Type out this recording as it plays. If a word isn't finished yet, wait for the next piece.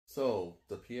So,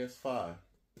 the PS5,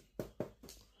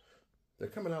 they're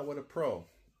coming out with a Pro.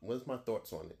 What's my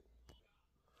thoughts on it?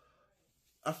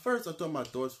 At first, I thought my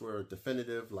thoughts were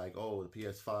definitive, like, oh, the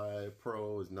PS5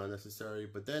 Pro is not necessary.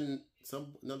 But then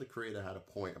another creator had a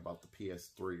point about the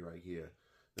PS3 right here.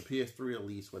 The PS3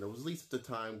 release, when it was released at the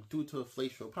time, due to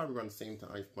inflation, will probably around the same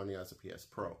time money as a PS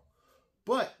Pro.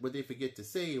 But what they forget to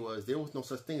say was there was no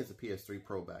such thing as a PS3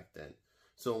 Pro back then.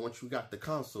 So once you got the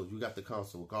console, you got the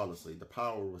console regardlessly. The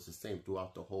power was the same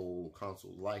throughout the whole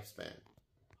console lifespan.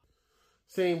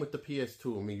 Same with the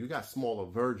PS2. I mean, you got smaller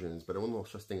versions, but there was no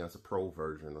such thing as a Pro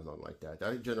version or nothing like that.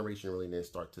 That generation really didn't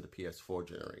start to the PS4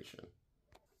 generation.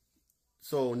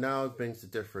 So now it brings the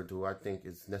difference. Do I think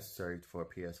it's necessary for a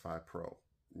PS5 Pro?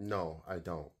 No, I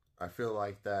don't. I feel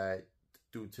like that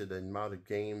due to the amount of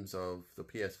games of the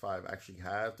PS5 actually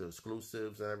have, the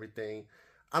exclusives and everything,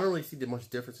 I don't really see that much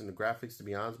difference in the graphics, to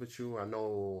be honest with you. I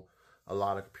know a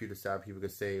lot of computer savvy people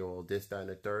could say, oh, this, that, and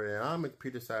the third. And I'm a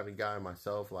computer savvy guy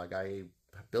myself. Like, I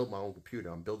build my own computer.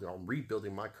 I'm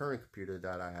rebuilding my current computer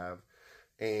that I have.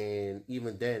 And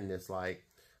even then, it's like,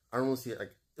 I don't really see it.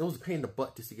 Like, it was a pain in the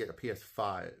butt just to get a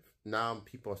PS5. Now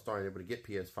people are starting able to get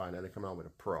PS5 and they come out with a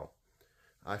Pro.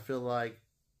 I feel like,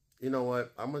 you know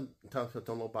what, I'm going to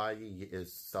tell nobody it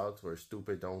sucks or it's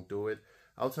stupid, don't do it.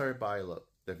 I'll tell everybody, look,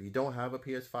 if you don't have a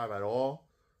PS5 at all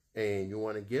and you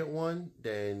want to get one,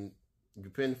 then you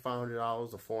pay $500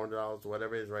 or $400 or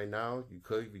whatever it is right now. You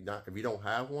could, if you don't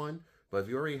have one. But if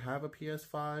you already have a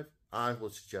PS5, I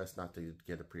would suggest not to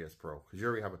get a PS Pro because you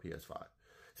already have a PS5.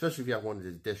 Especially if you have one with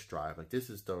the disc drive. Like, this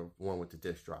is the one with the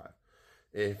disc drive.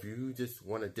 If you just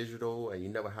want a digital and you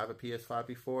never have a PS5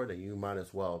 before, then you might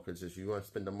as well, because you want to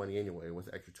spend the money anyway. What's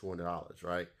the extra $200,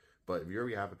 right? But if you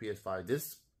already have a PS5,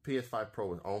 this PS5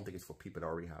 Pro, I don't think it's for people that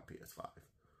already have PS5.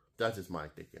 That's just my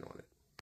thinking on it.